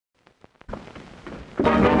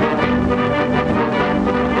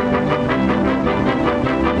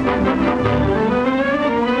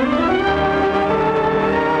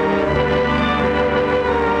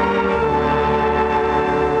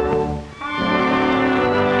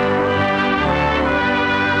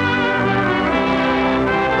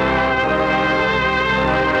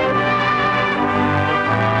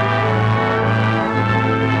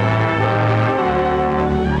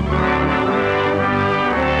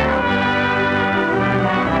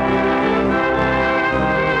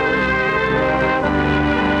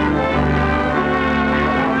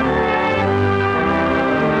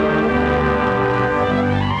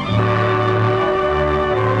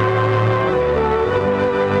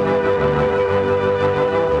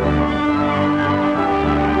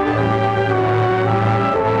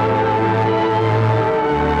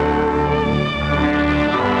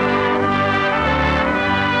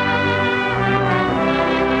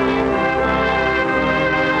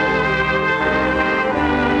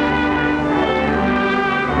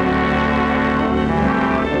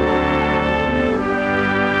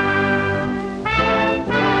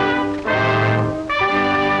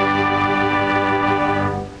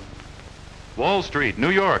Wall Street, New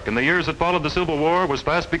York, in the years that followed the Civil War, was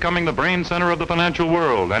fast becoming the brain center of the financial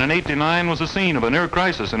world, and in '89 was the scene of a near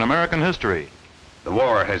crisis in American history. The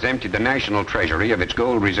war has emptied the national treasury of its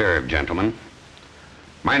gold reserve, gentlemen.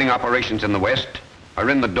 Mining operations in the West are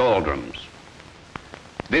in the doldrums.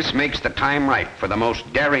 This makes the time right for the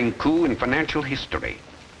most daring coup in financial history.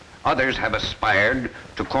 Others have aspired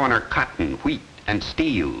to corner cotton, wheat, and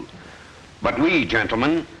steel. But we,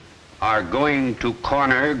 gentlemen, are going to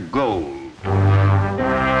corner gold. Here's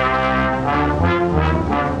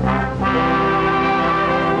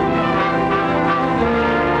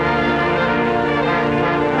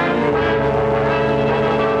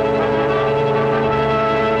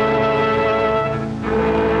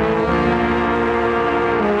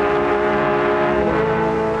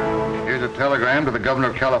a telegram to the Governor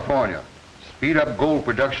of California. Speed up gold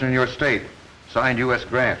production in your state. Signed U.S.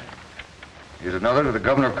 Grant. Here's another to the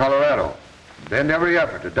Governor of Colorado. Bend every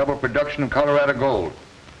effort to double production of Colorado gold.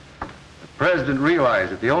 The President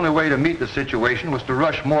realized that the only way to meet the situation was to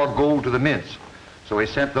rush more gold to the mints, so he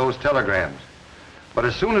sent those telegrams. But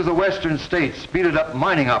as soon as the western states speeded up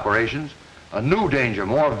mining operations, a new danger,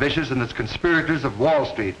 more vicious than its conspirators of Wall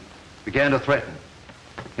Street, began to threaten.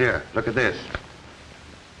 Here, look at this.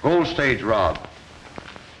 Gold stage robbed.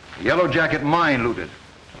 The Yellow Jacket mine looted.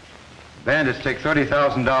 Bandits take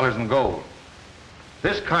 $30,000 in gold.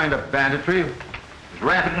 This kind of banditry is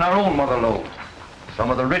rampant in our own mother lode. Some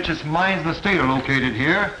of the richest mines in the state are located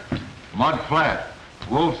here. Mud Flat,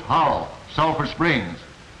 Wolf's Hollow, Sulphur Springs.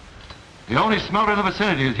 The only smelter in the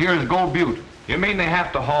vicinity is here is Gold Butte. You mean they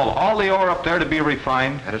have to haul all the ore up there to be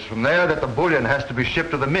refined? And it's from there that the bullion has to be shipped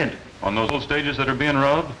to the mint. On those old stages that are being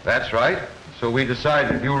robbed? That's right. So we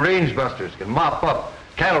decided if you range busters can mop up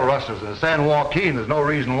cattle rustlers in San Joaquin, there's no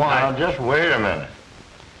reason why. Now, just wait a minute.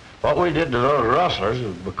 What we did to those rustlers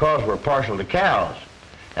is because we're partial to cows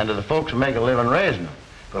and to the folks who make a living raising them.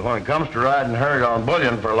 But when it comes to riding herd on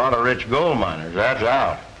bullion for a lot of rich gold miners, that's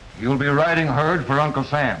out. You'll be riding herd for Uncle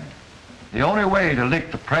Sam. The only way to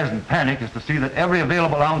lick the present panic is to see that every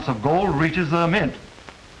available ounce of gold reaches the mint.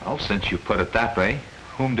 Well, since you put it that way,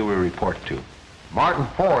 whom do we report to? Martin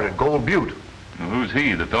Ford at Gold Butte. Now, who's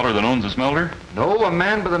he, the feller that owns the smelter? No, a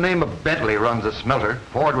man by the name of Bentley runs the smelter.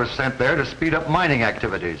 Ford was sent there to speed up mining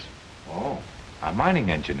activities. Oh, a mining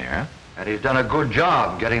engineer, huh? And he's done a good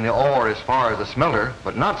job getting the ore as far as the smelter,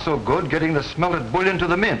 but not so good getting the smelted bullion to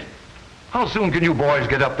the mint. How soon can you boys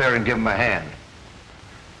get up there and give him a hand?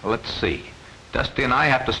 Well, let's see. Dusty and I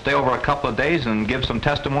have to stay over a couple of days and give some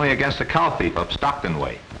testimony against the cow thief up Stockton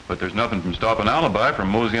way. But there's nothing from stopping alibi from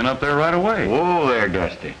moseying up there right away. Whoa there,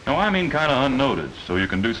 Dusty. No, I mean kind of unnoticed, so you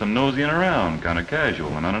can do some noseying around, kind of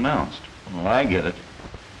casual and unannounced. Well, I get it.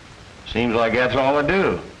 Seems like that's all I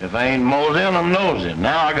do. If I ain't moseying, I'm nosing.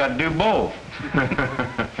 Now I got to do both.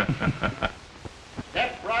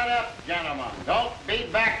 Step right up, gentlemen. Don't be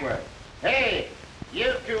backward. Hey,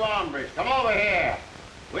 you two hombres, come over here.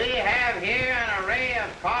 We have here an array of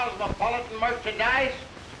cosmopolitan merchandise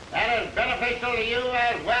that is beneficial to you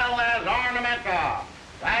as well as ornamental.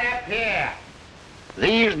 Right up here.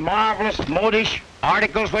 These marvelous modish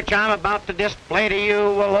articles which I'm about to display to you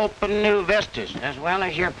will open new vistas, as well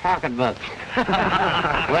as your pocketbook.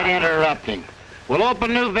 Quit interrupting. Will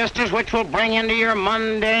open new vistas which will bring into your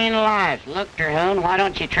mundane lives. Look, Terhune, why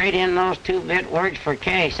don't you trade in those 2-bit words for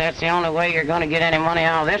cash? That's the only way you're going to get any money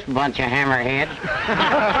out of this bunch of hammerheads.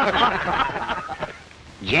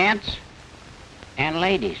 Gents and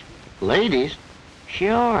ladies. Ladies?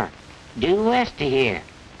 Sure. Due west of here.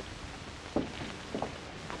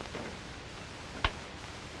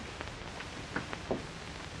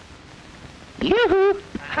 Yoo-hoo!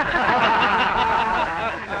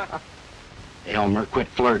 Elmer, quit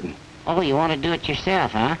flirting. Oh, you want to do it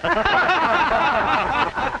yourself, huh?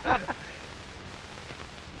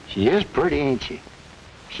 She is pretty, ain't she?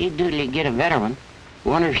 She'd doodly get a better one.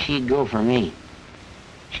 Wonder if she'd go for me.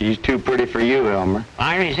 She's too pretty for you, Elmer.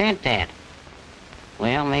 I resent that.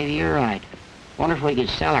 Well, maybe you're right. Wonder if we could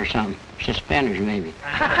sell her some. Suspenders, maybe.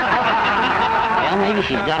 Well, maybe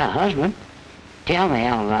she's got a husband. Tell me,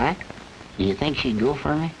 Alibi. Do you think she'd go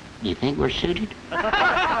for me? Do you think we're suited?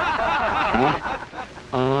 Huh?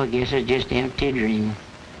 Oh, I guess it's just empty dream.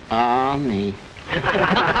 Ah, me. I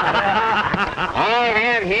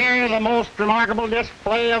have here the most remarkable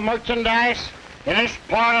display of merchandise in this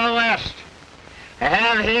part of the West. I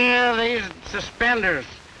have here these suspenders,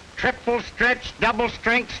 triple stretch, double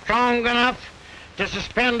strength, strong enough to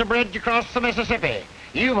suspend a bridge across the Mississippi.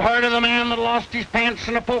 You've heard of the man that lost his pants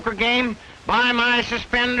in a poker game? Buy my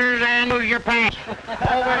suspenders and lose your pants.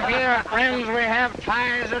 Over here, friends, we have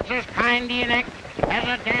ties that's as kind to your neck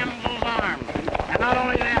as a damsel's arm. And not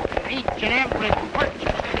only that, he each and every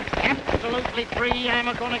purchase. Absolutely free,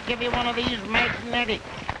 I'm going to give you one of these magnetic,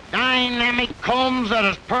 dynamic combs that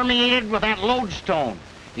is permeated with that lodestone.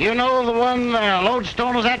 You know the one,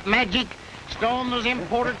 lodestone is that magic stone that was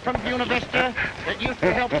imported from Buena Vista that used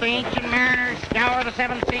to help the ancient mariners scour the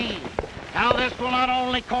seven seas. Now this will not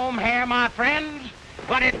only comb hair, my friends,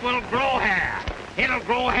 but it will grow hair. It'll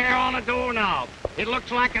grow hair on a doorknob. It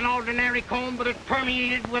looks like an ordinary comb, but it's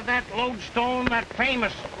permeated with that lodestone, that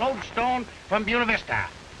famous lodestone from Buena Vista.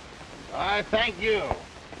 I thank you.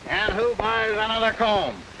 And who buys another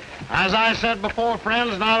comb? As I said before,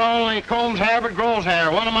 friends, not only combs hair, but grows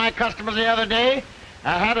hair. One of my customers the other day,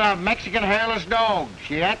 I had a Mexican hairless dog.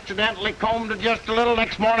 She accidentally combed it just a little.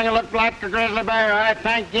 Next morning it looked like a grizzly bear. I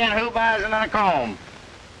thank you, and who buys another comb?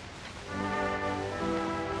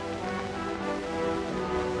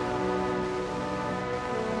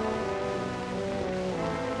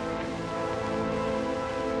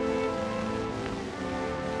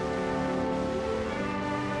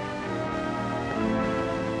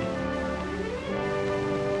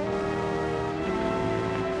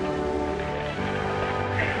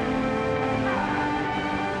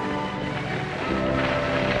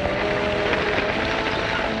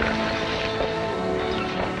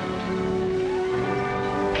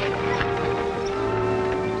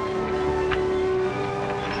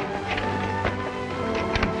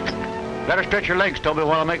 Better stretch your legs, Toby,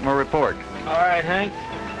 while I make my report. All right, Hank.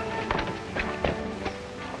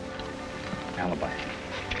 Alibi.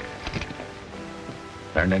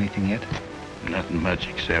 Learned anything yet? Nothing much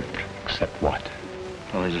except... Except what?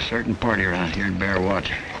 Well, there's a certain party around here in Bear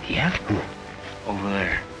Watch. Yeah? Over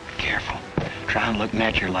there. Careful. Try and look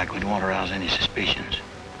natural like we don't want to arouse any suspicions.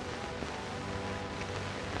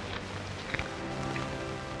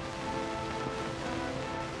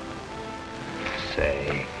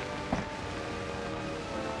 Say.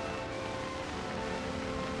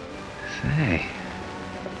 Say.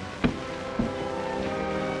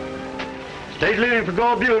 Stage leaving for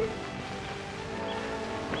Gold Butte.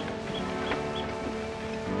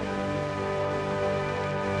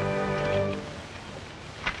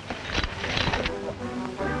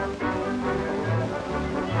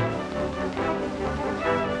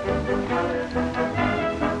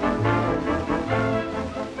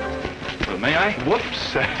 May I?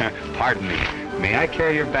 Whoops. Pardon me. May I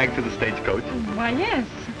carry your bag to the stagecoach? Why, yes.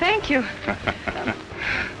 Thank you.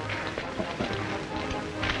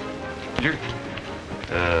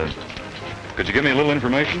 Could you give me a little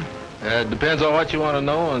information? Depends on what you want to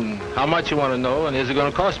know and how much you want to know, and is it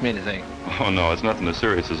going to cost me anything? Oh, no, it's nothing as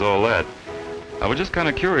serious as all that. I was just kind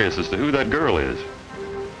of curious as to who that girl is.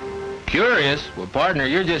 Curious? Well, partner,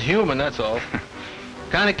 you're just human, that's all.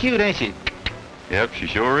 Kind of cute, ain't she? Yep, she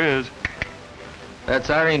sure is. That's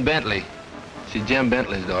Irene Bentley. She's Jim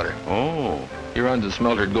Bentley's daughter. Oh, He runs a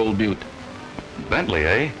smelter at Gold Butte. Bentley,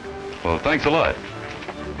 eh? Well, thanks a lot.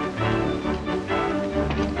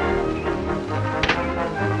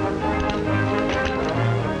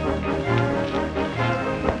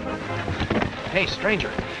 Hey, stranger,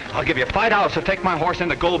 I'll give you $5 to take my horse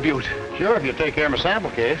into Gold Butte. Sure, if you take care of my sample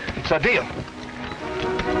case. It's a deal.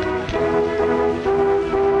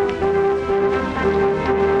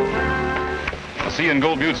 I'll see you in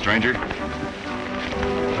Gold Butte, stranger.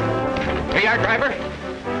 Here you are, driver.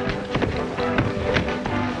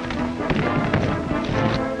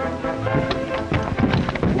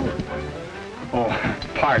 Oh,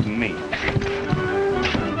 pardon me.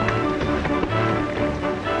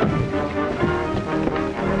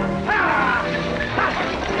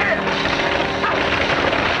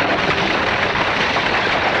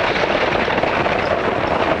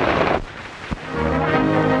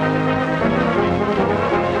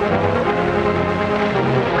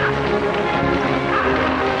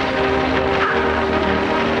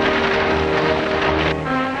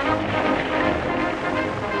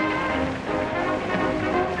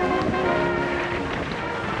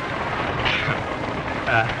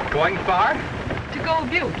 Going far? To Gold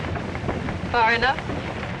Butte. Far enough?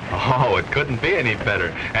 Oh, it couldn't be any better.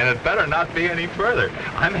 And it better not be any further.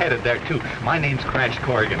 I'm headed there, too. My name's Crash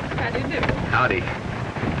Corrigan. How do you do? Howdy.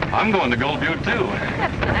 I'm going to Gold Butte, too.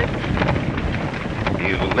 That's nice.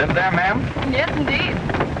 You live there, ma'am? Yes, indeed.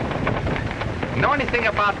 Know anything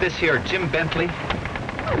about this here Jim Bentley?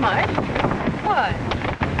 I might. Why?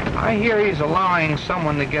 I hear he's allowing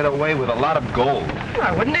someone to get away with a lot of gold. Well,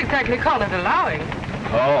 I wouldn't exactly call it allowing.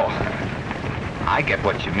 Oh, I get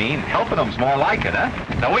what you mean. Helping them's more like it, huh?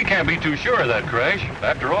 Now, we can't be too sure of that, Crash.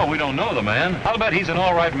 After all, we don't know the man. I'll bet he's an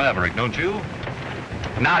all right maverick, don't you?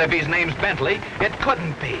 Not if his name's Bentley. It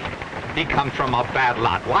couldn't be. He comes from a bad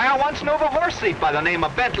lot. Why, I once knew of a horse thief by the name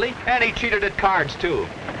of Bentley, and he cheated at cards, too.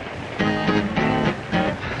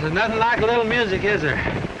 There's nothing like a little music, is there?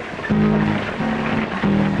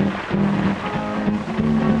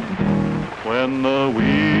 When the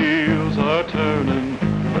wheels are turning,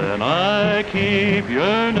 then I keep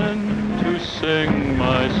yearning to sing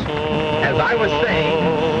my song. As I was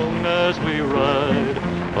saying, as we ride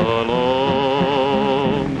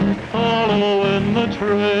along, following the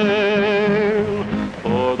trail,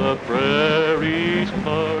 for the prairie's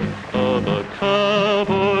part of the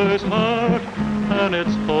cowboy's heart, and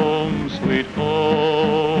it's home, sweet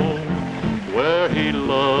home, where he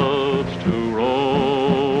loves to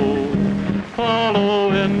roam,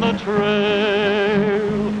 following the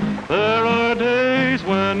trail. There are days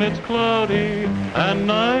when it's cloudy and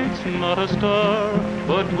nights not a star,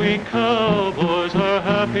 but we cowboys are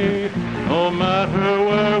happy no matter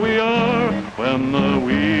where we are. When the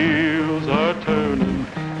wheels are turning,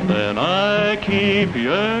 then I keep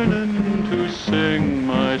yearning to sing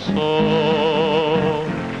my song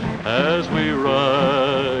as we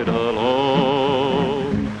ride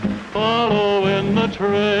along, following the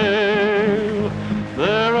trail.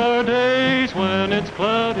 There are days when it's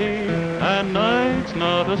cloudy and nights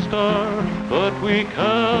not a star, but we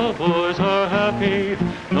cowboys are happy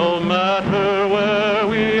no matter where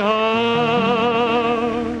we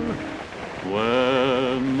are.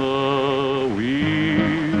 When the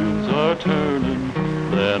wheels are turning,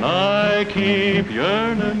 then I keep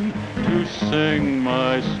yearning to sing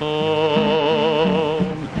my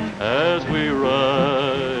song as we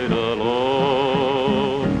ride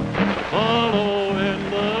along, following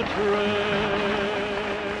the trail.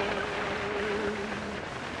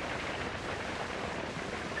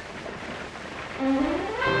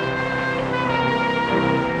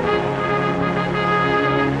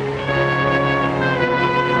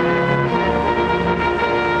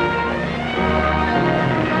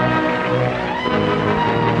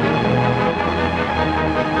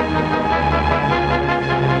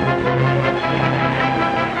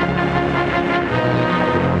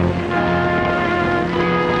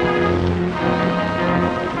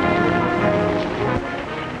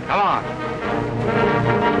 come on.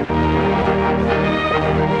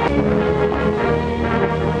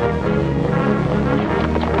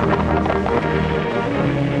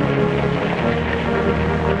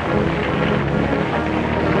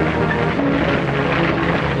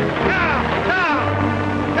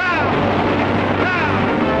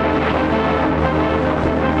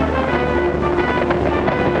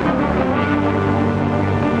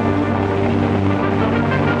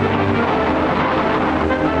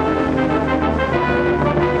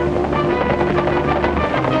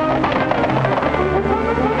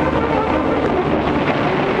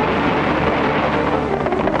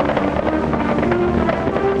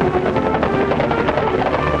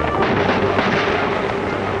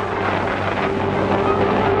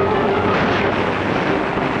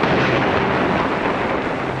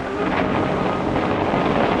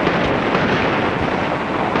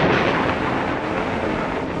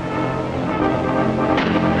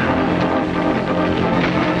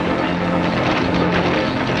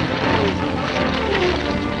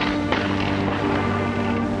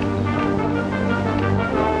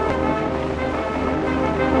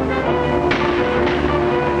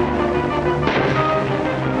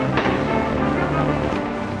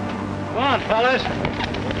 Come on, fellas.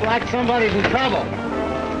 Looks like somebody's in trouble.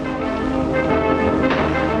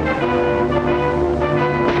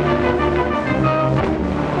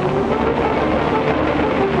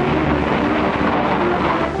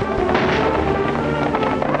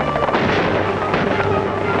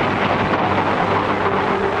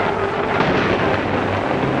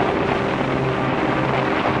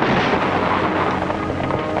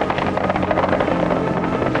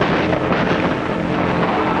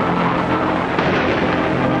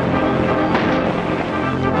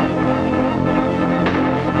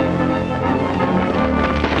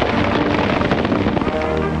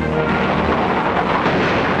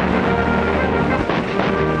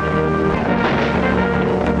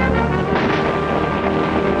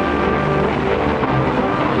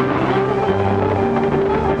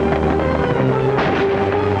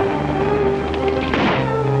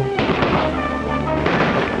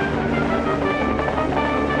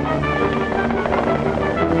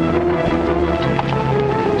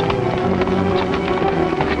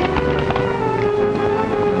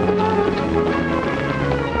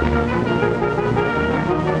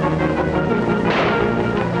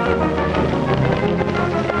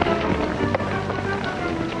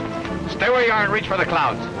 Stay where you are and reach for the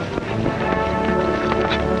clouds.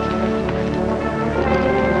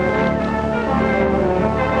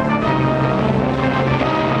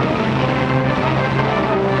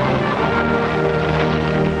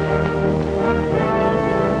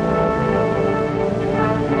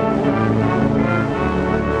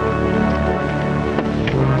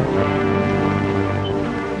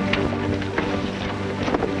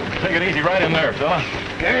 Easy right in there, fella.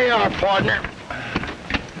 Here you are, partner.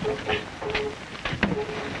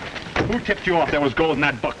 Who tipped you off there was gold in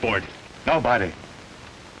that buckboard? Nobody.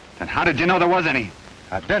 And how did you know there was any?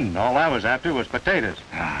 I didn't. All I was after was potatoes.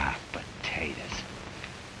 Ah, potatoes.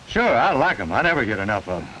 Sure, I like 'em. I never get enough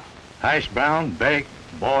of 'em. Hash brown, baked,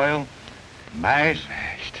 boiled, mashed,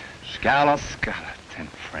 scalloped. Scalloped and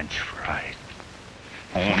French fried.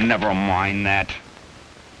 Oh, never mind that.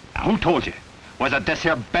 Now, who told you? Was it this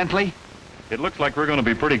here Bentley? It looks like we're going to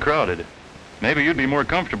be pretty crowded. Maybe you'd be more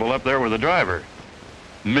comfortable up there with the driver.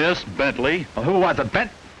 Miss Bentley. Well, who was it,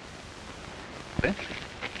 Bentley?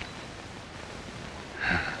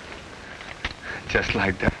 Just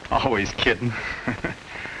like that. Always kidding.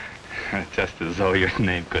 Just as though your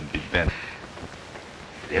name could be Bentley.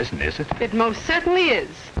 It isn't, is it? It most certainly is.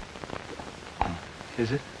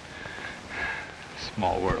 Is it?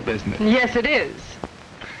 Small world, isn't it? Yes, it is.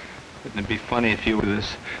 Wouldn't it be funny if you were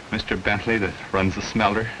this Mr. Bentley that runs the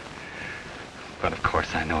smelter? But of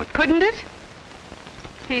course I know it. Couldn't it?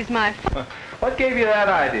 He's my... What gave you that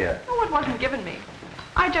idea? Oh, it wasn't given me.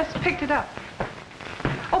 I just picked it up.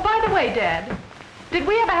 Oh, by the way, Dad, did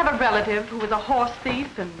we ever have a relative who was a horse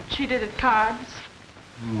thief and cheated at cards?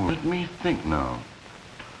 Let me think now.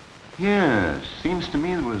 Yes, seems to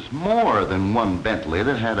me there was more than one Bentley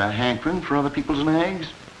that had a hankering for other people's nags.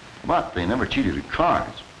 But they never cheated at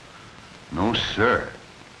cards. No, sir.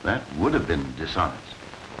 That would have been dishonest.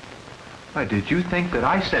 Why, did you think that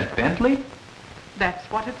I said Bentley? That's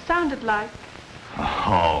what it sounded like.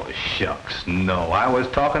 Oh, shucks, no. I was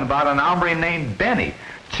talking about an hombre named Benny.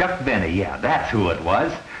 Chuck Benny, yeah, that's who it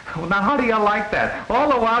was. Well, now, how do you like that? All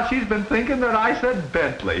the while she's been thinking that I said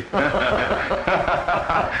Bentley.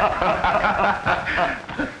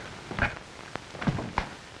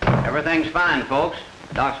 Everything's fine, folks.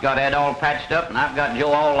 Doc's got Ed all patched up, and I've got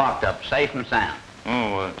Joe all locked up, safe and sound.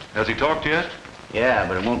 Oh, has he talked yet? Yeah,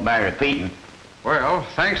 but it won't bear repeating. Well,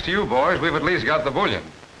 thanks to you boys, we've at least got the bullion.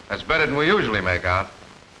 That's better than we usually make out.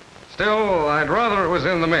 Still, I'd rather it was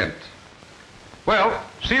in the mint. Well,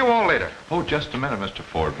 see you all later. Oh, just a minute, Mr.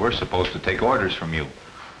 Ford. We're supposed to take orders from you.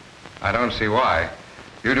 I don't see why.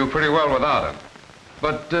 You do pretty well without them.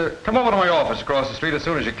 But come over to my office across the street as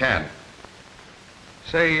soon as you can.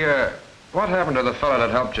 Say, what happened to the fella that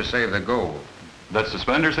helped you save the gold? That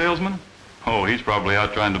suspender salesman? Oh, he's probably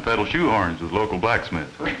out trying to peddle shoehorns with local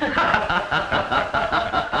blacksmiths. Step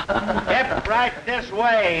right this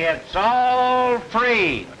way. It's all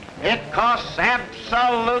free. It costs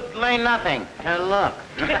absolutely nothing. And look.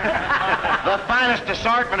 The finest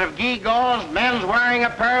assortment of gewgaws, men's wearing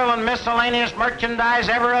apparel, and miscellaneous merchandise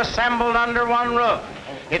ever assembled under one roof.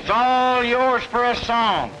 It's all yours for a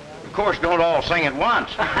song. Of course, don't all sing at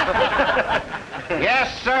once.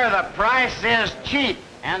 Yes, sir, the price is cheap.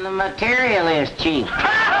 And the material is cheap. Yeah,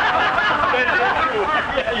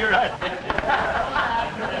 you're right.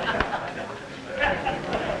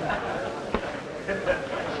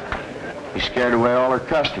 He scared away all our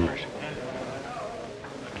customers.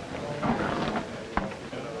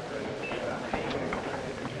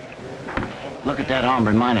 Look at that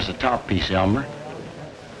hombre minus the top piece, Elmer.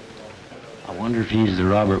 I wonder if he's the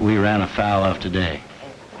Robert we ran afoul of today.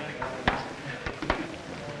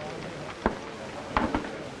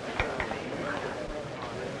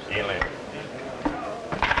 See you later.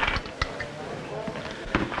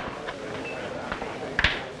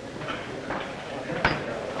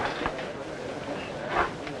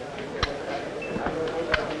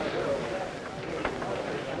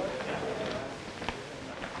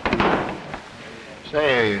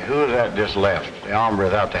 Say, who's that just left? The hombre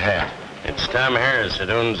without the hat. It's Tom Harris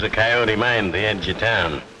that owns the Coyote Mine at the edge of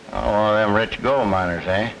town. Oh, one of them rich gold miners,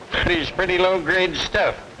 eh? It's pretty low-grade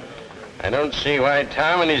stuff. I don't see why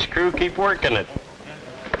Tom and his crew keep working it.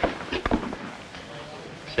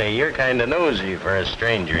 Say, you're kind of nosy for a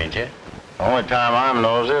stranger, ain't you? The only time I'm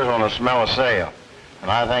nosy is when I smell a sale.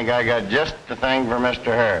 And I think I got just the thing for Mr.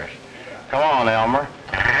 Harris. Come on, Elmer.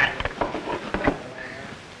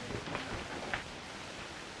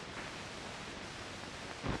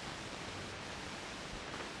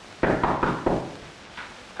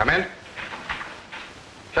 Come in.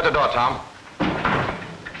 Shut the door, Tom.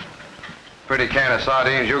 Pretty can of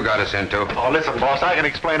sardines you got us into. Oh, listen, boss, I can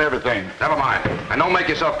explain everything. Never mind. And don't make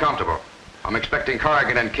yourself comfortable. I'm expecting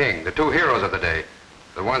Corrigan and King, the two heroes of the day.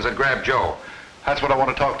 The ones that grabbed Joe. That's what I want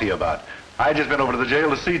to talk to you about. I just been over to the jail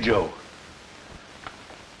to see Joe.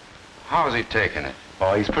 How's he taking it?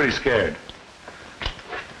 Oh, he's pretty scared.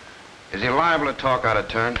 Is he liable to talk out of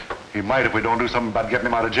turn? He might if we don't do something about getting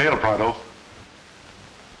him out of jail, pronto.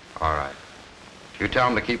 All right. You tell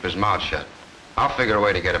him to keep his mouth shut. I'll figure a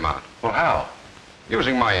way to get him out. Well, how?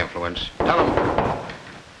 Using my influence. Tell him.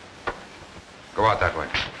 Go out that way.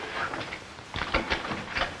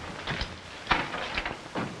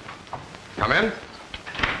 Come in.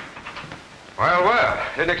 Well, well.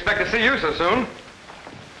 Didn't expect to see you so soon.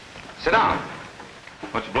 Sit down.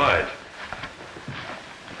 Much obliged.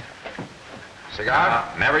 Cigar?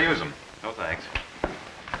 Never use them. No thanks.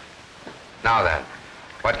 Now then,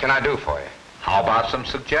 what can I do for you? How about some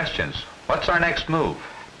suggestions? What's our next move?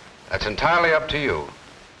 That's entirely up to you.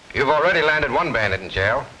 You've already landed one bandit in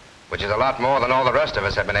jail, which is a lot more than all the rest of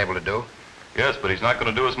us have been able to do. Yes, but he's not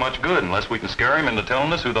going to do us much good unless we can scare him into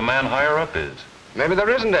telling us who the man higher up is. Maybe there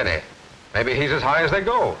isn't any. Maybe he's as high as they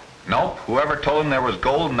go. Nope. Whoever told him there was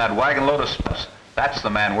gold in that wagon load of stuff, that's the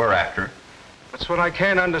man we're after. That's what I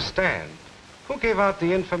can't understand. Who gave out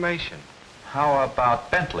the information? How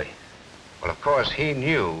about Bentley? Well, of course, he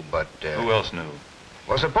knew, but... Who else knew?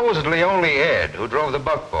 Well, supposedly only Ed, who drove the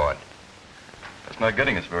buckboard. That's not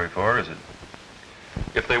getting us very far, is it?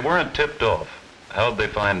 If they weren't tipped off, how'd they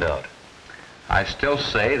find out? I still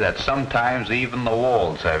say that sometimes even the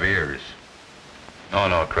walls have ears. Oh,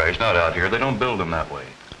 no, Crash, not out here. They don't build them that way.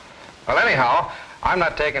 Well, anyhow, I'm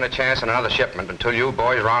not taking a chance on another shipment until you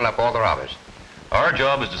boys round up all the robbers. Our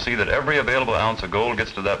job is to see that every available ounce of gold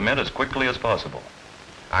gets to that mint as quickly as possible.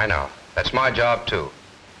 I know. That's my job, too.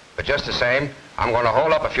 But just the same, I'm going to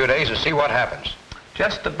hold up a few days and see what happens.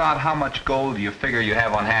 Just about how much gold do you figure you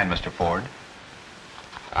have on hand, Mr. Ford?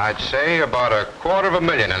 I'd say about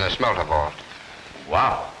 $250,000 in the smelter vault.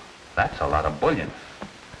 Wow, that's a lot of bullion.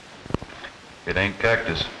 It ain't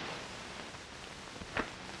cactus.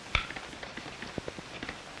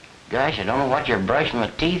 Gosh, I don't know what you're brushing my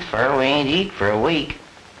teeth for. We ain't eat for a week.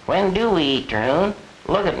 When do we eat, Terhune?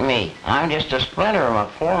 Look at me. I'm just a splinter of my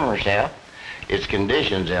former self. It's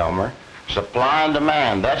conditions, Elmer. Supply and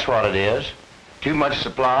demand, that's what it is. Too much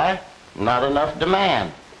supply, not enough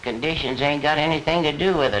demand. Conditions ain't got anything to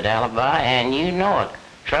do with it, Alibi, and you know it.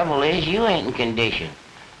 Trouble is, you ain't in condition.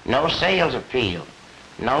 No sales appeal.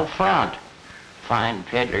 No front. Fine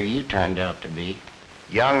peddler you turned out to be.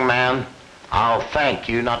 Young man, I'll thank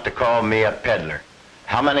you not to call me a peddler.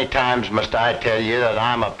 How many times must I tell you that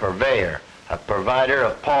I'm a purveyor, a provider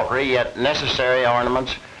of paltry yet necessary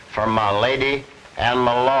ornaments for my lady and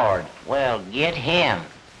my lord? Well, get him.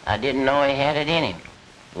 I didn't know he had it in him.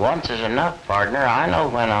 Once is enough, partner. I know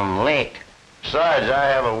when I'm licked. Besides, I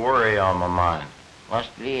have a worry on my mind.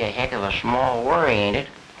 Must be a heck of a small worry, ain't it?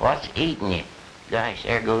 What's eating you? Gosh,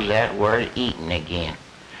 there goes that word eating again.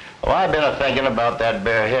 Well, I've been a-thinking about that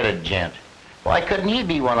bare-headed gent. Why couldn't he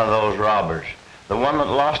be one of those robbers? The one that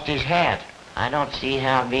lost his hat? I don't see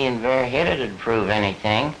how being bare-headed would prove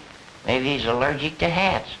anything. Maybe he's allergic to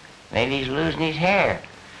hats. Maybe he's losing his hair.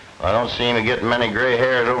 I don't seem to get many gray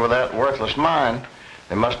hairs over that worthless mine.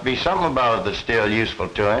 There must be something about it that's still useful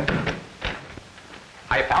to him.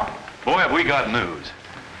 Hi, pal. Boy, have we got news.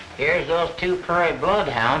 Here's those two prairie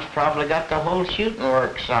bloodhounds probably got the whole shooting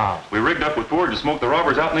work solved. We rigged up with Ford to smoke the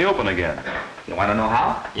robbers out in the open again. You want to know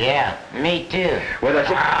how? Yeah, me too. With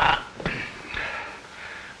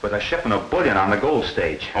a shipment of bullion on the gold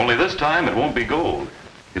stage. Only this time it won't be gold.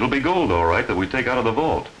 It'll be gold, all right, that we take out of the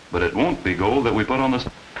vault. But it won't be gold that we put on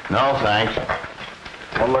the... No, thanks.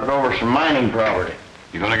 We'll look over some mining property.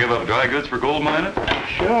 You gonna give up dry goods for gold mining?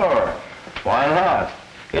 Sure. Why not?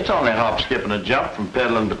 It's only hop, skip, and a jump from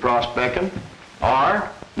peddling to prospecting. Or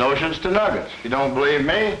notions to nuggets. If you don't believe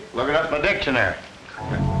me, look it up in the dictionary.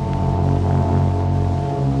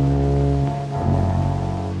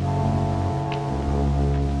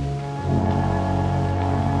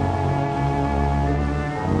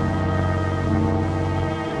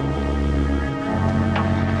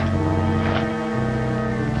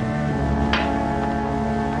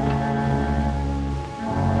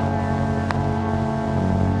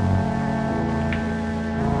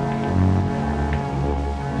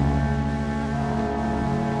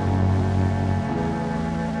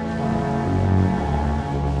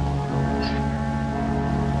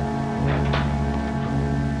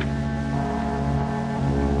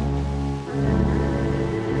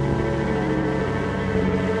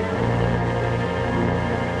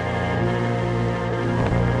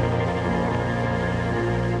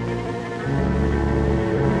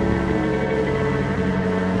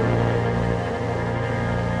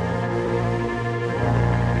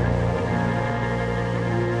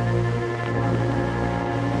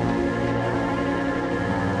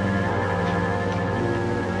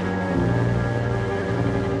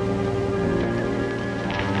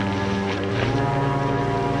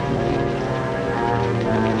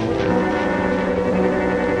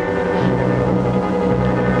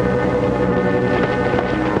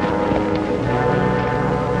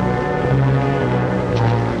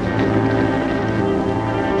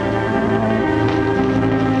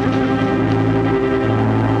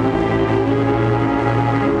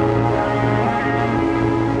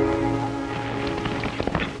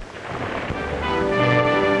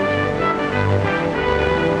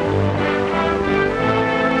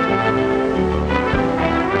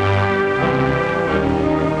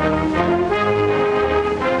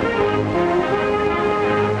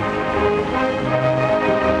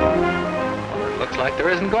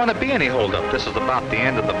 isn't going to be any holdup. This is about the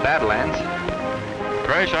end of the Badlands.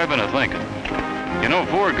 Crash, I've been a-thinking. You know,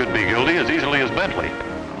 Ford could be guilty as easily as Bentley.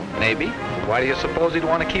 Maybe. Why do you suppose he'd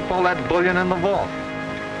want to keep all that bullion in the vault?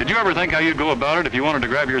 Did you ever think how you'd go about it if you wanted to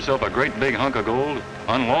grab yourself a great big hunk of gold?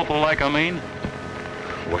 Unlawful like, I mean?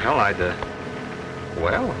 Well, I'd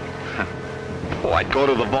go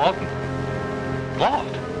to the vault.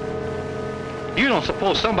 Vault? You don't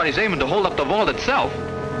suppose somebody's aiming to hold up the vault itself?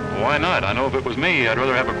 Why not? I know if it was me, I'd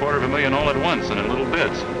rather have $250,000 all at once than in little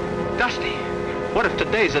bits. Dusty, what if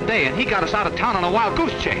today's the day and he got us out of town on a wild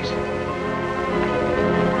goose chase?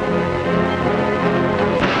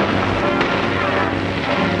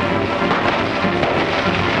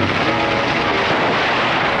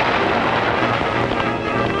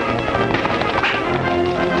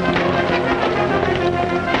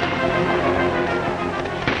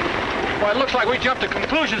 Well, it looks like we jumped to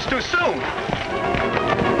conclusions too soon.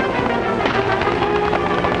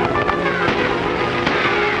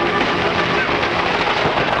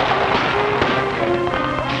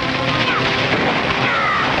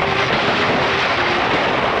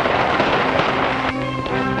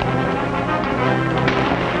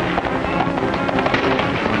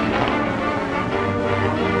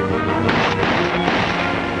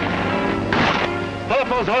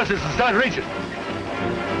 Those horses and start reaching. All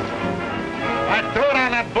right, throw it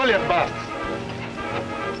on that bullion box.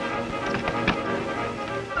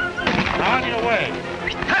 On your way.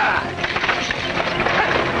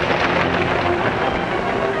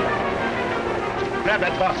 Grab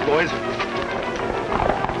that box, boys.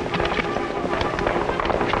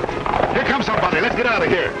 Here comes somebody. Let's get out of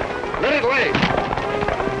here. Let it lay.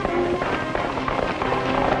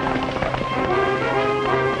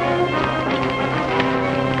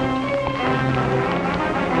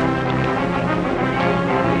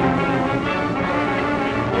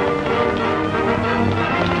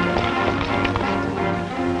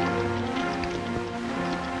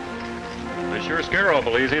 Scare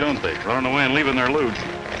awful easy, don't they? Running away and leaving their loot.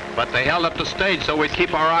 But they held up the stage so we'd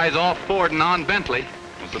keep our eyes off Ford and on Bentley.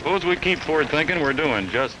 Well, suppose we keep Ford thinking we're doing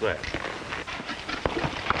just that.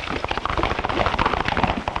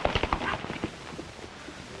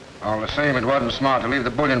 All the same, it wasn't smart to leave the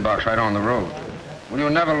bullion box right on the road. Will you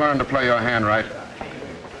never learn to play your hand right?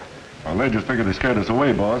 Well, they just figured they scared us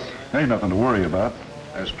away, boss. Ain't nothing to worry about.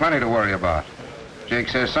 There's plenty to worry about. Jake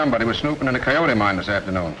says somebody was snooping in a coyote mine this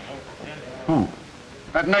afternoon. Who?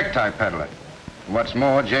 That necktie peddler. What's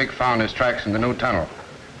more, Jake found his tracks in the new tunnel.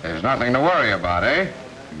 There's nothing to worry about, eh?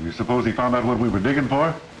 You suppose he found out what we were digging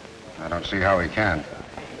for? I don't see how he can.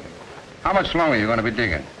 How much longer are you going to be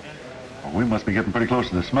digging? Well, we must be getting pretty close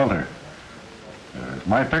to the smelter. If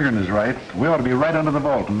my figuring is right, we ought to be right under the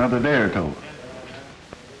vault in another day or two.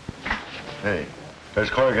 Hey, there's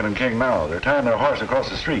Corrigan and King now. They're tying their horse across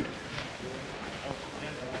the street.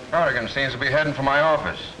 Corrigan seems to be heading for my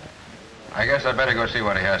office. I guess I'd better go see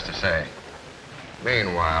what he has to say.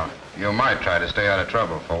 Meanwhile, you might try to stay out of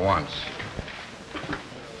trouble for once.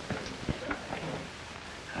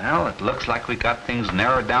 Well, it looks like we got things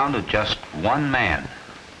narrowed down to just one man.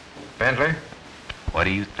 Bentley? What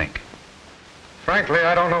do you think? Frankly,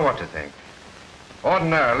 I don't know what to think.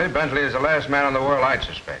 Ordinarily, Bentley is the last man in the world I'd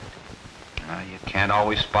suspect. You can't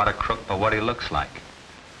always spot a crook by what he looks like.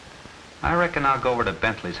 I reckon I'll go over to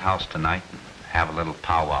Bentley's house tonight and have a little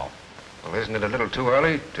powwow. Well, isn't it a little too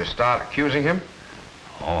early to start accusing him?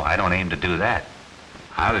 Oh, I don't aim to do that.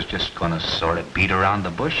 I was just going to sort of beat around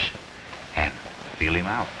the bush and feel him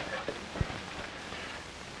out.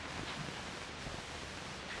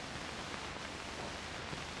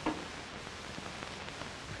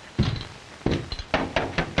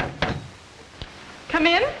 Come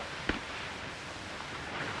in.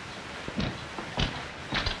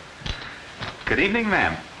 Good evening,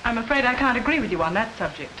 ma'am. I'm afraid I can't agree with you on that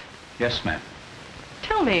subject. Yes, ma'am.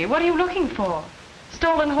 Tell me, what are you looking for?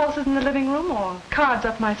 Stolen horses in the living room or cards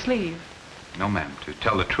up my sleeve? No, ma'am. To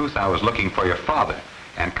tell the truth, I was looking for your father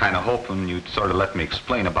and kind of hoping you'd sort of let me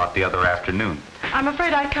explain about the other afternoon. I'm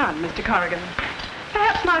afraid I can't, Mr. Corrigan.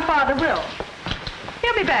 Perhaps my father will.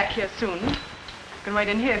 He'll be back here soon. You can wait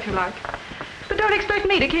in here if you like. But don't expect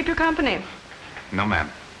me to keep you company. No, ma'am.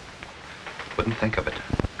 Wouldn't think of it.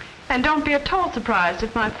 And don't be at all surprised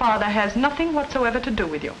if my father has nothing whatsoever to do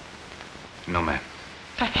with you. No, ma'am.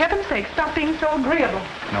 For heaven's sake, stop being so agreeable.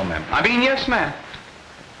 No, ma'am. I mean, yes, ma'am.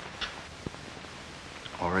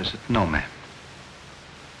 Or is it no, ma'am?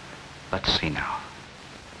 Let's see now.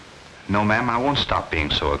 No, ma'am, I won't stop being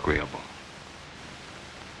so agreeable.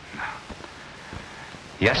 No.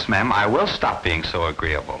 Yes, ma'am, I will stop being so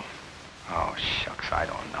agreeable. Oh, shucks, I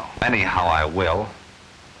don't know. Anyhow, I will.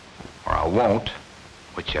 Or I won't.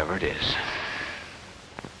 whichever it is.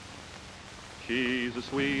 She's as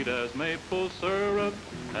sweet as maple syrup,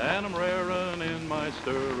 and I'm rarin' in my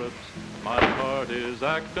stirrups. My heart is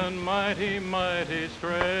actin' mighty, mighty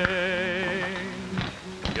strange.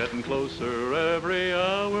 Getting closer every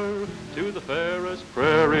hour to the fairest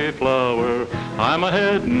prairie flower. I'm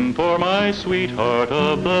a-headin' for my sweetheart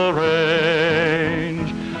of the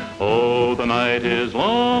range. Oh, the night is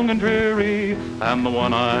long and dreary, and the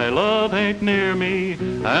one I love ain't near me,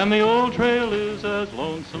 and the old trail is as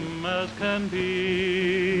lonesome as can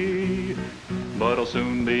be. But I'll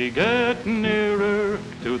soon be getting nearer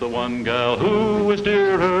to the one gal who is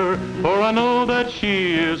dearer, for I know that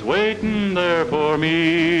she is waiting there for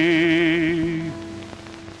me.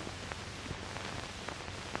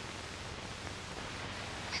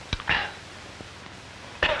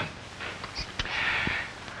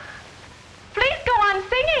 Please go on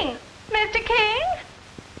singing, Mr. King.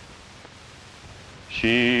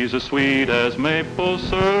 She's as sweet as maple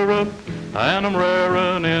syrup, and I'm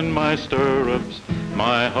rarin' in my stirrups.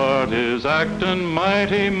 My heart is actin'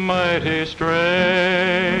 mighty, mighty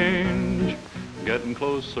strange. Getting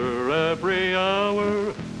closer every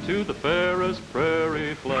hour to the fairest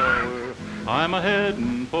prairie flower. I'm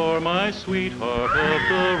a-headin' for my sweetheart of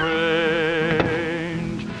the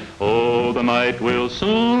range. Oh, the night will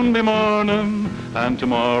soon be mornin', and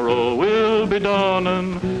tomorrow will be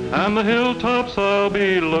dawnin', and the hilltops I'll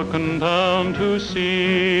be looking down to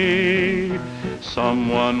see.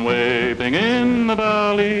 Someone waving in the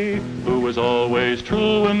valley, who is always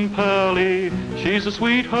true and pally. She's a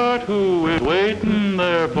sweetheart who is waiting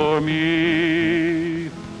there for me.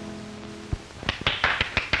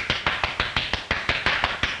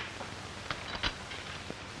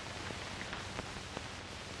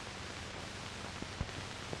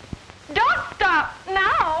 Don't stop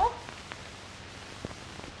now.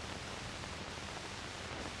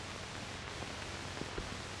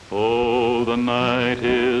 Oh, the night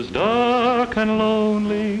is dark and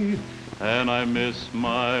lonely, and I miss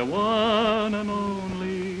my one and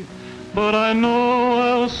only. But I know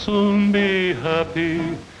I'll soon be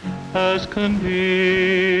happy as can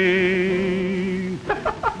be.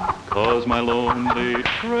 'Cause my lonely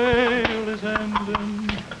trail is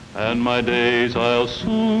ending, and my days I'll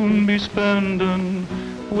soon be spending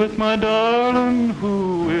with my darling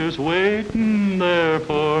who is waiting there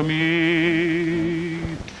for me.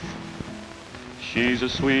 She's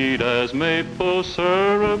as sweet as maple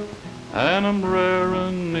syrup, and I'm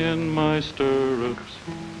rarin' in my stirrups.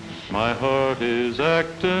 My heart is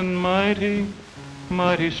actin' mighty,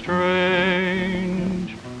 mighty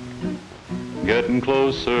strange. Getting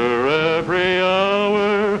closer every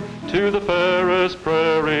hour to the fairest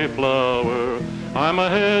prairie flower. I'm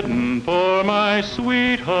a-headin' for my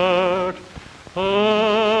sweetheart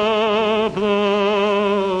of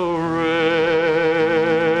the range.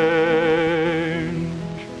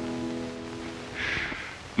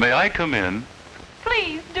 May I come in?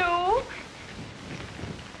 Please do.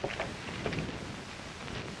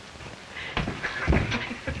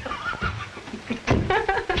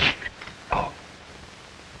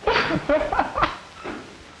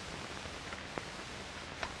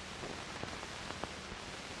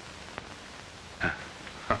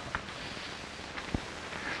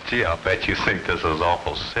 Gee, I'll bet you think this is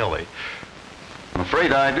awful silly. I'm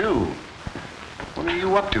afraid I do. What are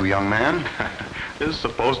you up to, young man? This is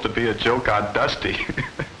supposed to be a joke on Dusty.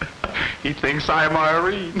 He thinks I'm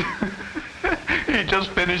Irene. He just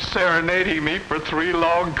finished serenading me for 3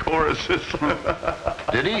 long choruses.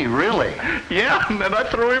 Did he really? Yeah, and then I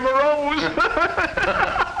threw him a rose.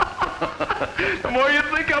 The more you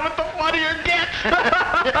think of it, the funnier it gets.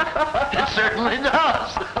 It certainly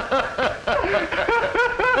does.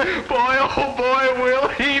 Boy, oh boy, will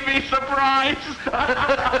he be surprised.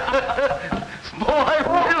 Boy,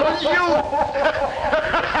 will you!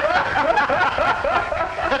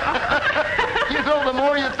 You know, the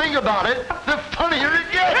more you think about it, the funnier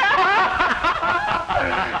it gets.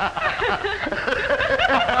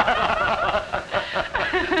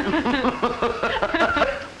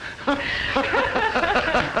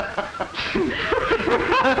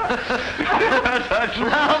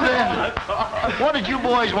 Now then, what did you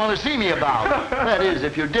boys want to see me about? That is,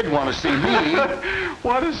 if you did want to see me.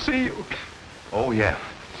 Want to see you? Oh, yeah.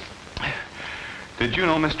 Did you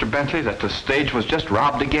know, Mr. Bentley, that the stage was just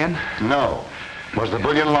robbed again? No. Was the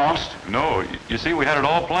bullion lost? No. You see, we had it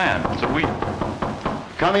all planned, so we...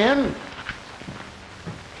 Come in.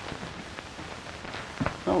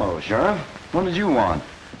 Hello, Sheriff. What did you want?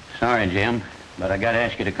 Sorry, Jim, but I gotta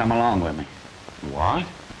ask you to come along with me. What?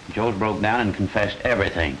 Joe's broke down and confessed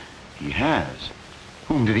everything. He has.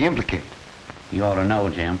 Whom did he implicate? You ought to know,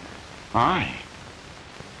 Jim. I?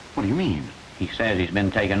 What do you mean? He says he's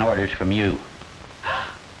been taking orders from you.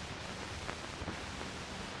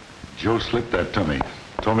 Joe slipped that to me.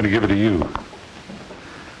 Told me to give it to you.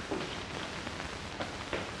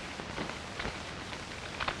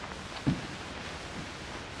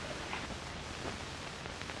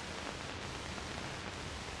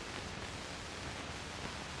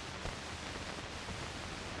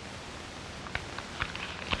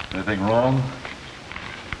 Anything wrong?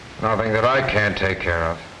 Nothing that I can't take care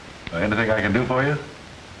of. Anything I can do for you?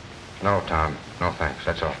 No, Tom. No thanks.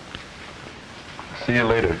 That's all. See you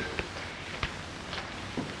later.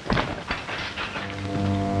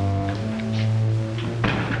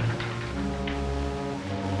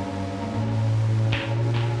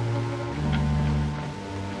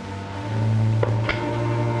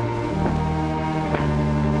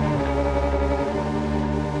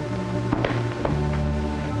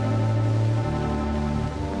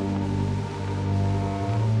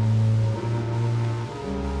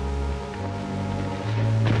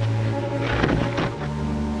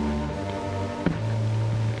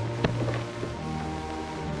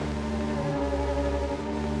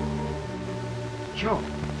 Joe.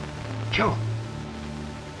 Joe.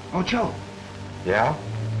 Oh, Joe. Yeah?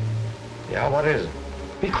 Yeah, what is it?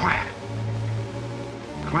 Be quiet.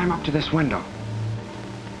 Climb up to this window.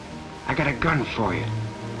 I got a gun for you.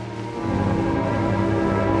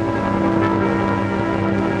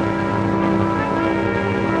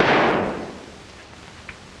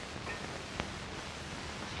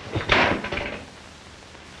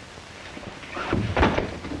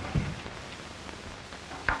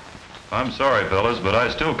 I'm sorry, fellas, but I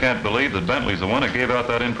still can't believe that Bentley's the one that gave out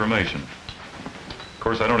that information. Of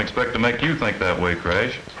course, I don't expect to make you think that way,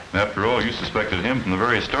 Crash. After all, you suspected him from the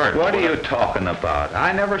very start. What are you talking about?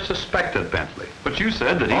 I never suspected Bentley. But you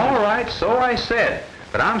said that he... All right, so I said.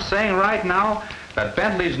 But I'm saying right now that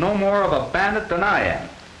Bentley's no more of a bandit than I am.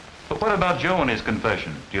 But what about Joe and his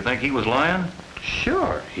confession? Do you think he was lying?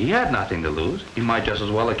 Sure, he had nothing to lose. He might just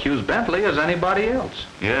as well accuse Bentley as anybody else.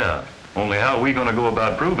 Yeah, only how are we going to go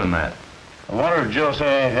about proving that? I wonder if Joe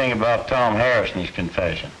said anything about Tom Harris in his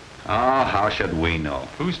confession. Oh, how should we know?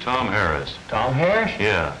 Who's Tom Harris? Tom Harris?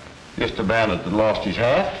 Yeah. Just the bandit that lost his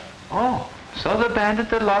hat. Oh, so the bandit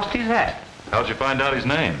that lost his hat. How'd you find out his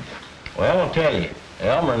name? Well, I'll tell you.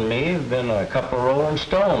 Elmer and me have been a couple of rolling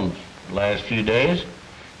stones the last few days.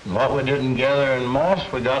 And what we didn't gather in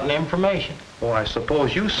Moss, we got in information. Oh, I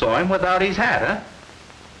suppose you saw him without his hat, huh?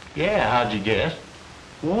 Yeah, how'd you guess?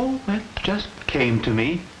 Oh, it just came to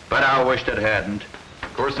me. But I wished it hadn't.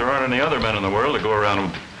 Of course, there aren't any other men in the world that go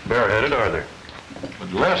around bareheaded, are there?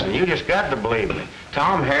 But listen, you just got to believe me.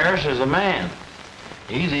 Tom Harris is a man.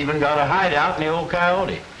 He's even got a hideout in the old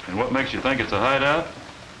Coyote. And what makes you think it's a hideout?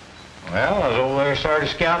 Well, I was over there started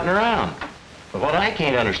scouting around. But what I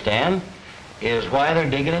can't understand is why they're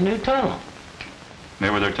digging a new tunnel.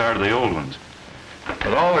 Maybe they're tired of the old ones.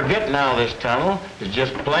 But all they're getting out of this tunnel is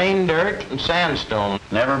just plain dirt and sandstone.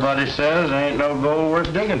 And everybody says there ain't no gold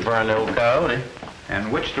worth digging for in the old Coyote.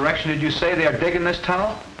 And which direction did you say they are digging this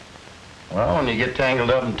tunnel? Well, when you get tangled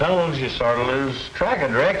up in tunnels, you sort of lose track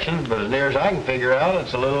of directions, but as near as I can figure out,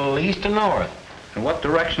 it's a little east and north. And what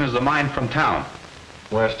direction is the mine from town?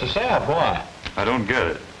 West to south, why? I don't get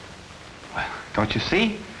it. Well, don't you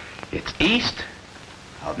see? It's east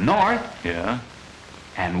of north Yeah?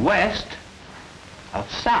 and west of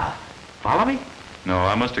south. Follow me? No,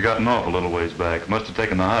 I must have gotten off a little ways back. Must have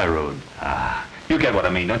taken the high road. Ah, you get what I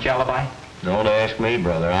mean, don't you, Alibi? Don't ask me,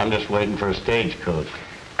 brother. I'm just waiting for a stagecoach.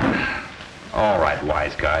 All right,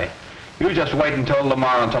 wise guy. You just wait until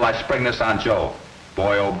tomorrow until I spring this on Joe.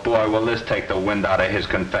 Boy, oh boy, will this take the wind out of his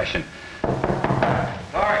confession.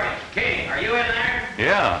 Corrigan, King, are you in there?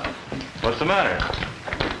 Yeah. What's the matter?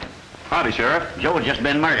 Howdy, Sheriff. Joe's just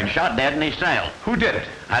been murdered, shot dead in his cell. Who did it?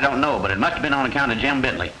 I don't know, but it must have been on account of Jim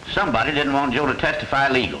Bentley. Somebody didn't want Joe to testify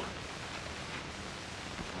legal.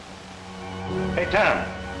 Hey, Tom,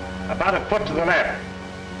 about a foot to the left.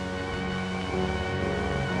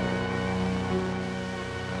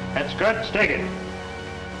 That's good. Stick it.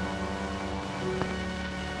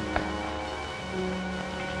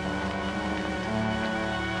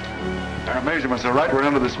 Our measurements are right. We're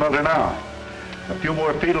under the smelter now. A few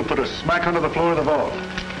more feet will put us smack under the floor of the vault.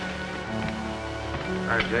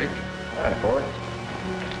 All right, Jake. All right, Ford.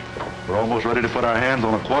 We're almost ready to put our hands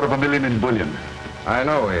on $250,000 in bullion. I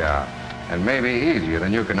know we are. And maybe easier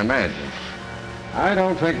than you can imagine. I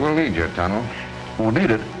don't think we'll need your tunnel. Won't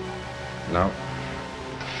need it. No.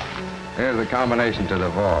 Here's the combination to the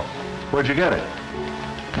vault. Where'd you get it?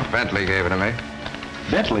 Bentley gave it to me.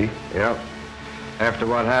 Bentley? Yep. After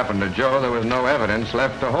what happened to Joe, there was no evidence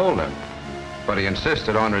left to hold him. But he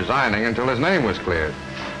insisted on resigning until his name was cleared.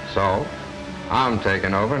 So, I'm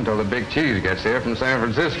taking over until the big cheese gets here from San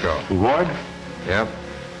Francisco. Ward? Yep.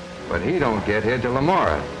 But he don't get here till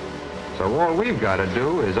tomorrow. So all we've got to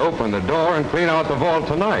do is open the door and clean out the vault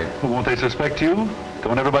tonight. Well, won't they suspect you?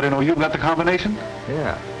 Don't everybody know you've got the combination?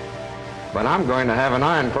 Yeah. But I'm going to have an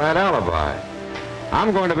ironclad alibi.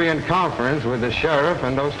 I'm going to be in conference with the sheriff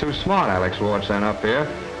and those two smart Alex Ward sent up here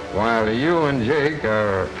while you and Jake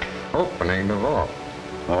are opening the vault.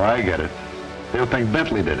 Oh, I get it. They'll think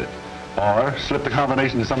Bentley did it. Or slip the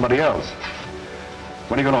combination to somebody else.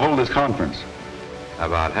 When are you going to hold this conference?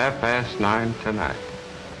 About 9:30 tonight.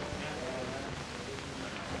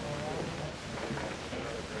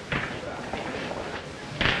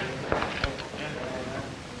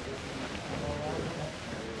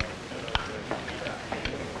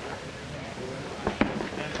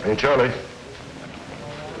 Hey, Charlie.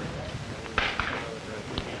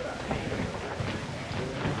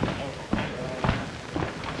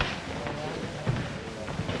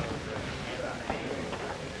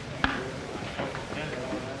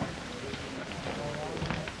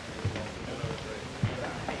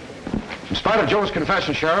 In spite of Joe's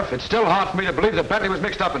confession, Sheriff, it's still hard for me to believe that Bentley was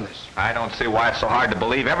mixed up in this. I don't see why it's so hard to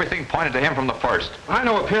believe. Everything pointed to him from the first. I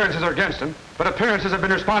know appearances are against him, but appearances have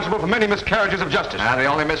been responsible for many miscarriages of justice. The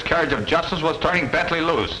only miscarriage of justice was turning Bentley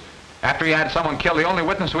loose. After he had someone kill the only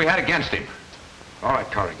witness we had against him. All right,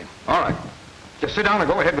 Corrigan. All right. Just sit down and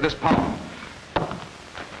go ahead with this power.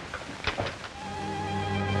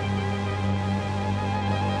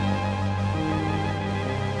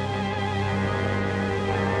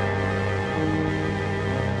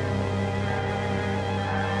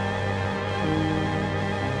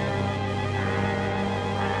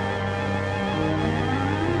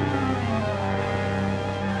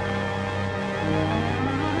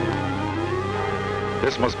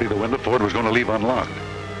 This must be the window Ford was going to leave unlocked.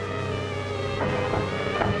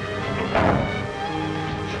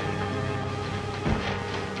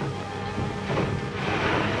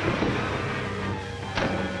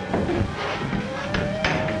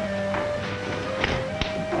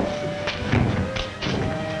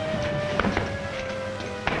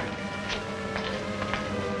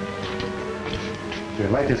 Here,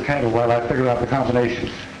 light this candle while I figure out the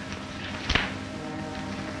combination.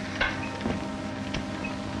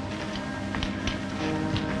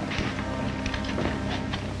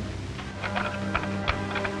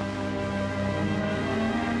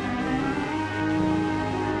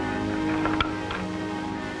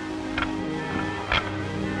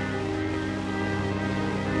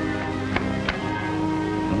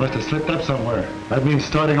 Must have slipped up somewhere. That means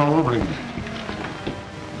starting all over again.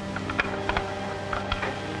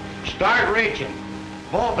 Start reaching.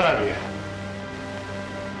 Both of you.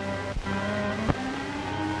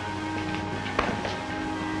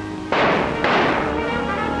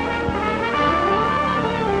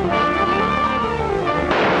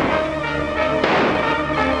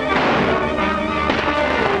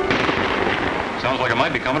 Sounds like it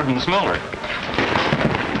might be coming from the smelter.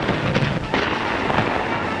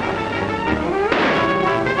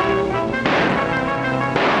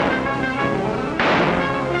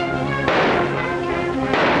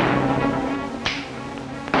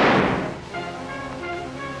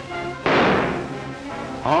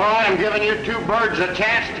 I'm giving you two birds a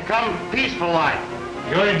chance to come peaceful like.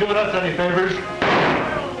 You ain't doing us any favors.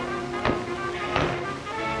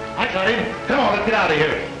 I got him. Come on, let's get out of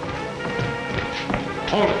here.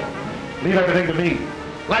 Hold it. Leave everything to me.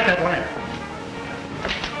 Light that lamp.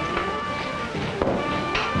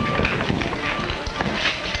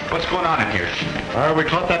 What's going on in here? We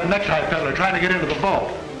caught that necktie peddler trying to get into the vault.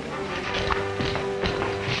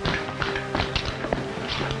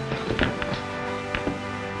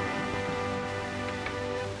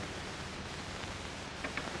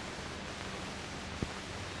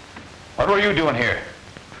 What were you doing here?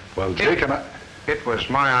 Well, Jake and I... It was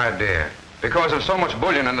my idea. Because of so much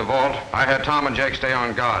bullion in the vault, I had Tom and Jake stay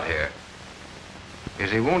on guard here.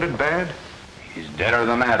 Is he wounded bad? He's deader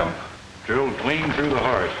than Adam. Drilled clean through the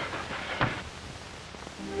heart.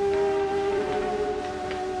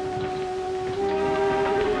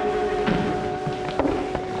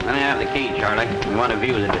 Let me have the key, Charlie. We want to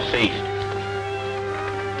view the deceased.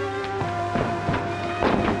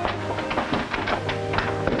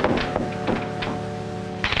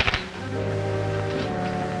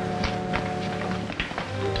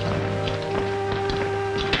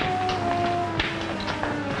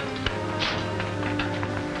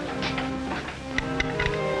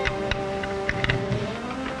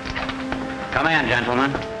 Come in,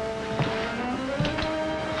 gentlemen.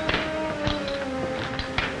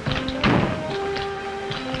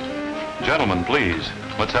 Gentlemen, please,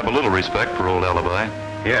 let's have a little respect for old Alibi.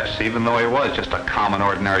 Yes, even though he was just a common,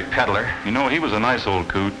 ordinary peddler. You know, he was a nice old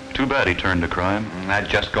coot. Too bad he turned to crime. That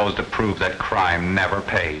just goes to prove that crime never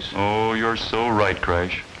pays. Oh, you're so right,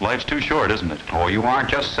 Crash. Life's too short, isn't it? Oh, you aren't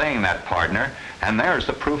just saying that, partner. And there's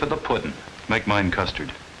the proof of the pudding. Make mine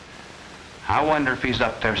custard. I wonder if he's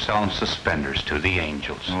up there selling suspenders to the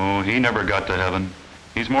angels. Oh, he never got to heaven.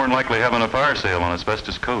 He's more than likely having a fire sale on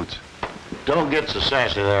asbestos coats. Don't get so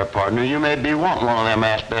sassy there, partner. You may be wanting one of them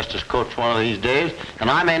asbestos coats one of these days, and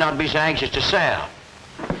I may not be so anxious to sell.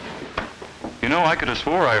 You know, I could have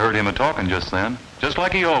swore I heard him a-talking just then, just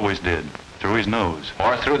like he always did, through his nose.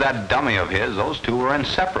 Or through that dummy of his. Those two were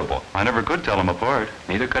inseparable. I never could tell them apart.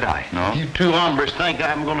 Neither could I. No? You two hombres think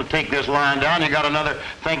I'm going to take this line down. You got another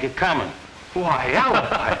think of coming. Why,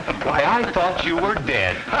 Alibi. Why, I thought you were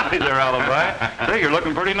dead. Hi there, Alibi. Say, you're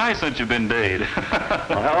looking pretty nice since you've been dead. Well,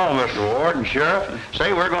 hello, Mr. Ward and Sheriff.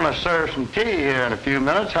 Say, we're going to serve some tea here in a few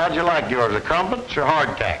minutes. How'd you like yours, a crumpets or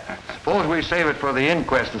hardtack? Suppose we save it for the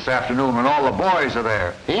inquest this afternoon when all the boys are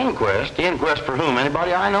there. The inquest? The inquest for whom?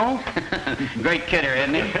 Anybody I know? Great kidder,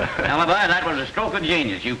 isn't he? Alibi, that was a stroke of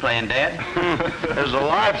genius, you playing Dad. It's a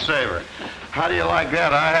lifesaver. How do you like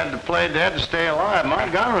that? I had to play dead to stay alive. My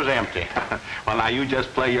gun was empty. Well, now you just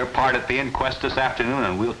play your part at the inquest this afternoon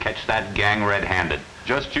and we'll catch that gang red-handed.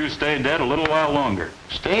 Just you stay dead a little while longer.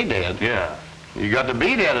 Stay dead? Yeah. You got to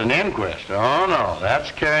be dead in the inquest. Oh, no.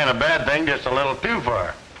 That's carrying a bad thing just a little too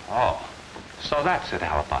far. Oh, so that's it,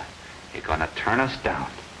 Alibi. You're gonna turn us down.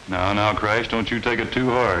 Now, Crash, don't you take it too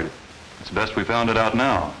hard. It's best we found it out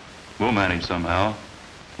now. We'll manage somehow.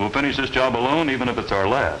 We'll finish this job alone, even if it's our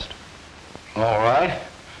last. All right.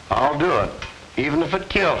 I'll do it. Even if it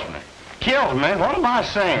kills me. Kills me? What am I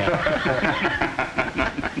saying?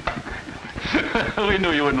 We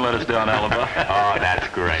knew you wouldn't let us down, Alibi. Oh, that's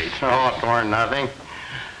great. Oh, it weren't nothing.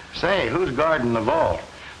 Say, who's guarding the vault?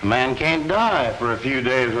 A man can't die for a few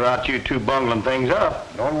days without you two bungling things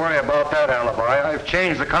up. Don't worry about that, Alibi. I've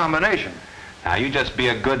changed the combination. Now, you just be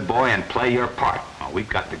a good boy and play your part. Well, we've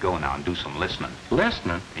got to go now and do some listening.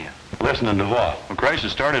 Listening? Yeah. Listening to what? Well, Crash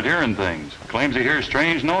has started hearing things. Claims he hears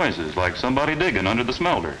strange noises, like somebody digging under the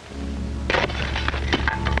smelter.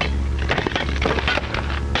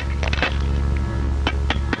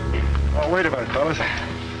 Oh, wait a minute, fellas.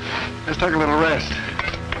 Let's take a little rest.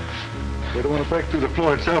 We don't want to break through the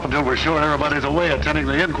floor itself until we're sure everybody's away attending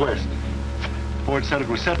the inquest. Ford said it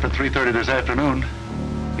was set for 3:30 this afternoon.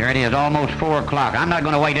 Here it is, almost 4 o'clock. I'm not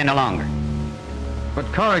going to wait any longer. But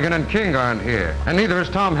Corrigan and King aren't here, and neither is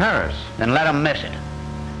Tom Harris. Then let 'em miss it.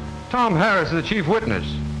 Tom Harris is the chief witness.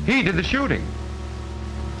 He did the shooting.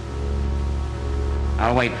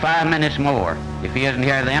 I'll wait 5 minutes more. If he isn't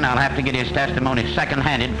here then, I'll have to get his testimony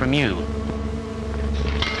second-handed from you.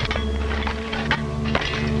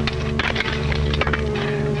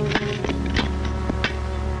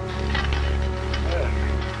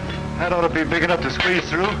 That ought to be big enough to squeeze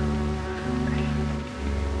through.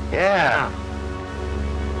 Yeah.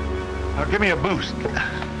 Now give me a boost.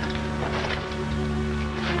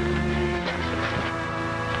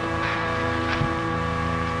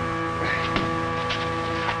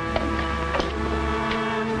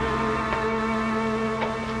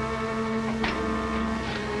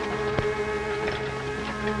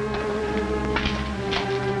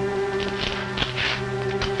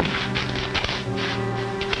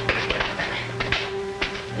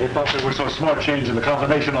 They thought they were so smart changing the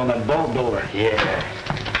combination on that vault door. Yeah.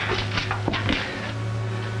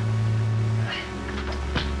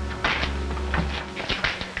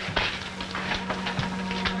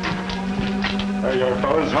 There you are,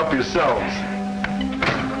 fellas. Help yourselves.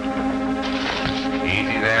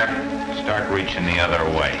 Easy there. Start reaching the other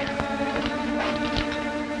way.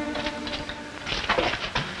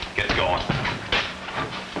 Get going.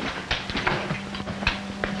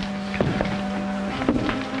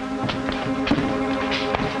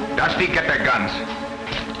 Dusty, get their guns.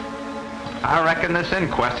 I reckon this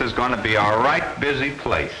inquest is going to be a right busy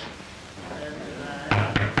place.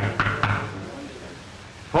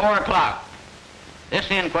 4 o'clock. This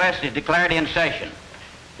inquest is declared in session.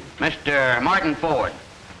 Mr. Martin Ford.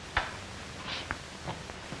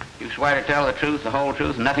 You swear to tell the truth, the whole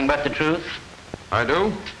truth, and nothing but the truth? I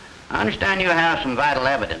do? I understand you have some vital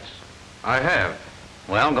evidence. I have.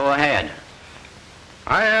 Well, go ahead.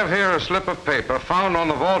 I have here a slip of paper found on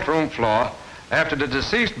the vault room floor after the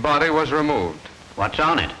deceased body was removed. What's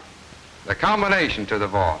on it? The combination to the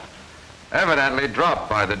vault, evidently dropped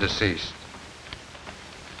by the deceased.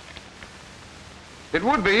 It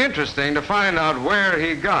would be interesting to find out where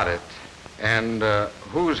he got it and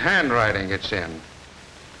whose handwriting it's in.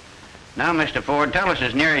 Now, Mr. Ford, tell us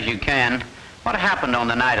as near as you can what happened on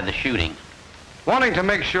the night of the shooting. Wanting to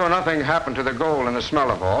make sure nothing happened to the gold in the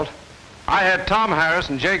smeller vault, I had Tom Harris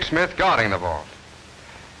and Jake Smith guarding the vault.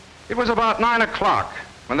 It was about 9 o'clock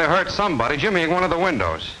when they heard somebody jimmying one of the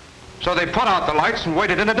windows. So they put out the lights and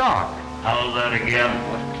waited in the dark. How's that again?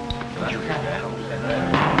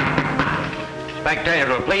 Spectators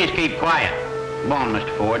will please keep quiet. Come on,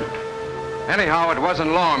 Mr. Ford. Anyhow, it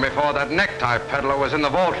wasn't long before that necktie peddler was in the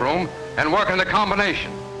vault room and working the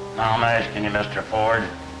combination. Now I'm asking you, Mr. Ford,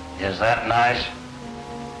 is that nice?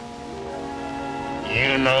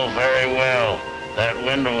 You know very well that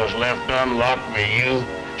window was left unlocked by you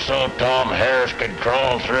so Tom Harris could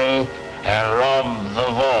crawl through and rob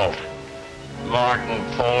the vault. Martin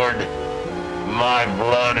Ford, my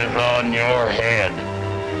blood is on your head.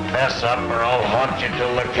 Fess up or I'll haunt you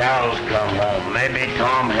till the cows come home. Maybe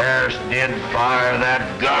Tom Harris did fire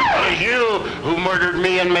that gun, but it's you who murdered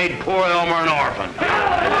me and made poor Elmer an orphan.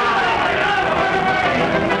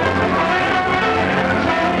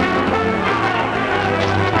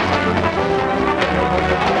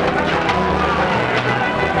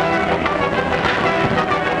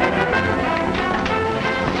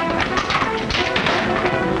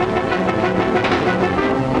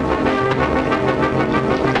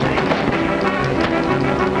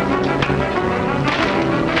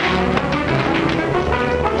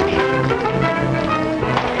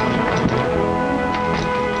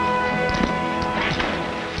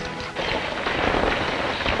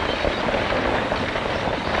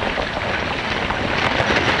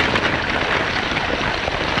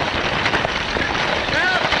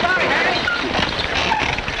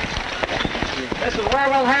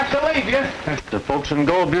 The folks in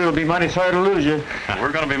Gold Butte will be mighty sorry to lose you.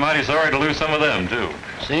 We're going to be mighty sorry to lose some of them, too.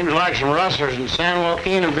 Seems like some rustlers in San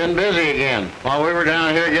Joaquin have been busy again while we were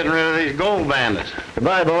down here getting rid of these gold bandits.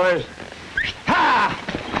 Goodbye, boys. Ha!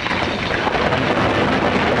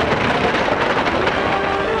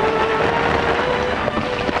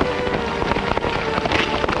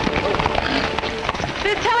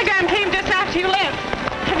 This telegram came just after you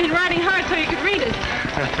left. I've been writing hard so you could read it.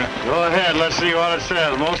 Go ahead, let's see what it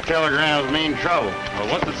says. Most telegrams mean trouble.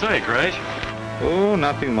 Well, what's it say, Crash? Oh,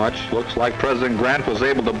 nothing much. Looks like President Grant was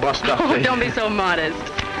able to bust up Oh, the... don't be so modest.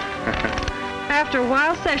 After a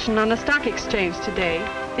wild session on the stock exchange today,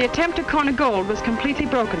 the attempt to corner gold was completely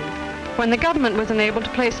broken when the government was unable to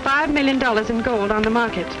place $5 million in gold on the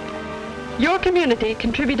market. Your community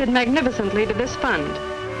contributed magnificently to this fund,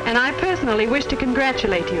 and I personally wish to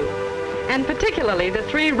congratulate you, and particularly the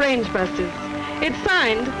 3 range busters. It's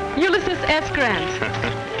signed Ulysses S. Grant.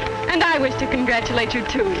 And I wish to congratulate you,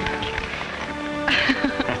 too.